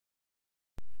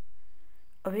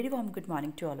A very warm good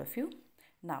morning to all of you.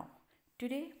 Now,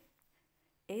 today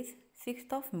is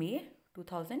 6th of May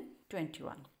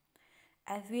 2021.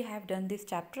 As we have done this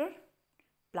chapter,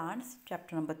 plants,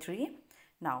 chapter number 3,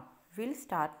 now we'll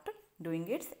start doing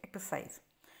its exercise.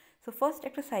 So, first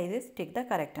exercise is take the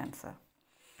correct answer.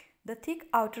 The thick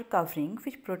outer covering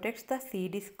which protects the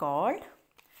seed is called,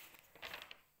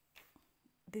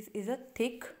 this is a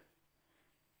thick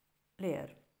layer.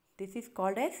 This is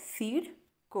called as seed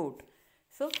coat.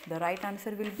 So the right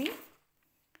answer will be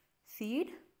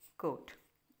seed coat.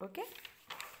 Okay.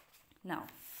 Now,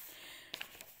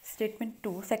 statement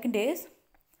 2, second is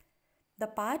the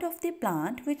part of the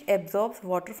plant which absorbs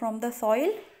water from the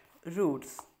soil,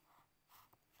 roots.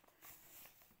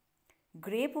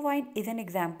 Grapevine is an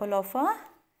example of a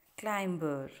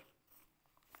climber.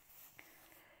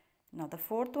 Now the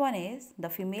fourth one is the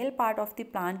female part of the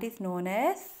plant is known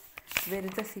as, where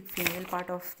is the female part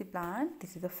of the plant?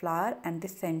 This is the flower, and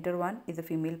this center one is the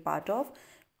female part of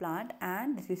plant,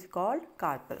 and this is called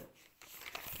carpel.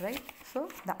 Right? So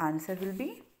the answer will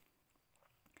be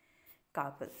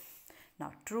carpel.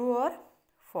 Now true or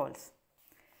false?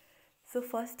 So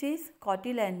first is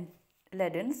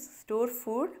cotyledons store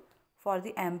food for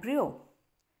the embryo.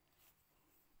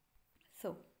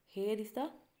 So here is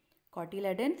the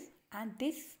cotyledons, and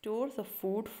this stores the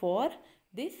food for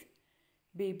this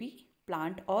baby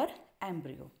plant or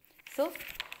embryo. So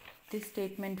this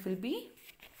statement will be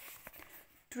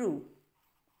true.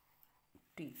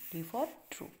 T for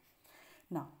true.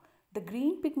 Now the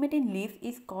green pigment in leaves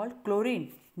is called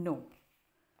chlorine. No.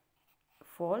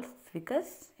 False,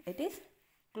 because it is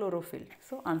chlorophyll.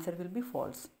 So answer will be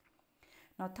false.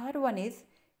 Now third one is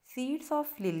seeds of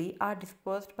lily are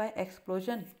dispersed by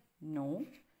explosion. No.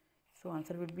 So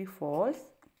answer will be false.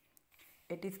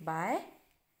 It is by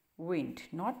wind,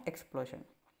 not explosion.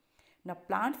 Now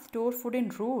plants store food in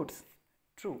roots.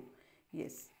 True.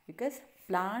 Yes, because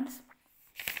plants,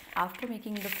 after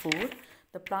making the food,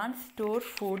 the plants store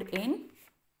food in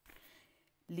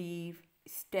leaf,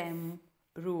 stem,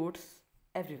 roots,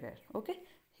 everywhere. Okay.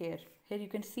 Here you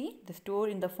can see the store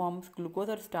in the forms glucose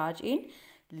or starch in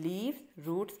leaves,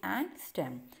 roots and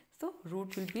stem. So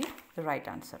root will be the right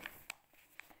answer.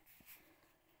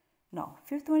 Now,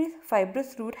 fifth one is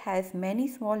fibrous root has many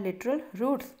small lateral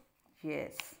roots.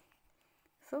 Yes.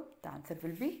 So, the answer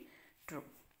will be true.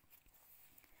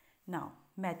 Now,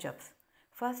 matchups.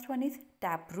 First one is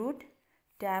taproot.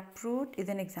 Taproot is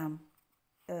an example.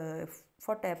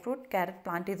 For taproot, carrot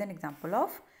plant is an example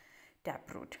of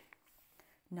taproot.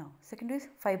 Now, second is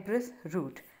fibrous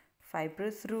root.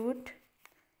 Fibrous root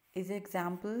is an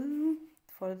example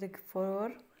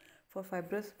for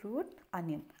fibrous root,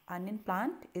 onion. Onion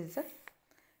plant is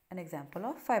an example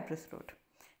of fibrous root.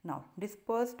 Now,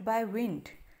 dispersed by wind.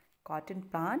 Cotton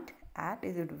plant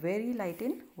is very light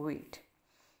in weight.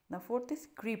 Now, fourth is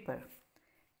creeper.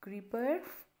 Creeper,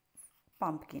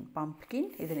 pumpkin.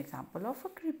 Pumpkin is an example of a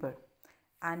creeper.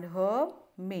 And herb,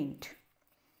 mint.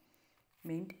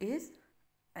 Mint is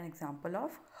an example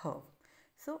of herb.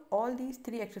 So, all these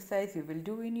three exercises you will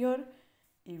do in your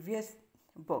EVS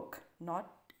book,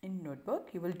 not in notebook.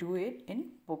 You will do it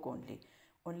in book only.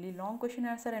 Only long question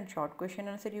answer and short question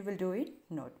answer you will do in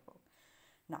notebook.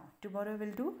 Now tomorrow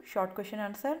we'll do short question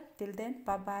answer. Till then,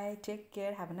 bye bye, take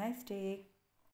care, have a nice day.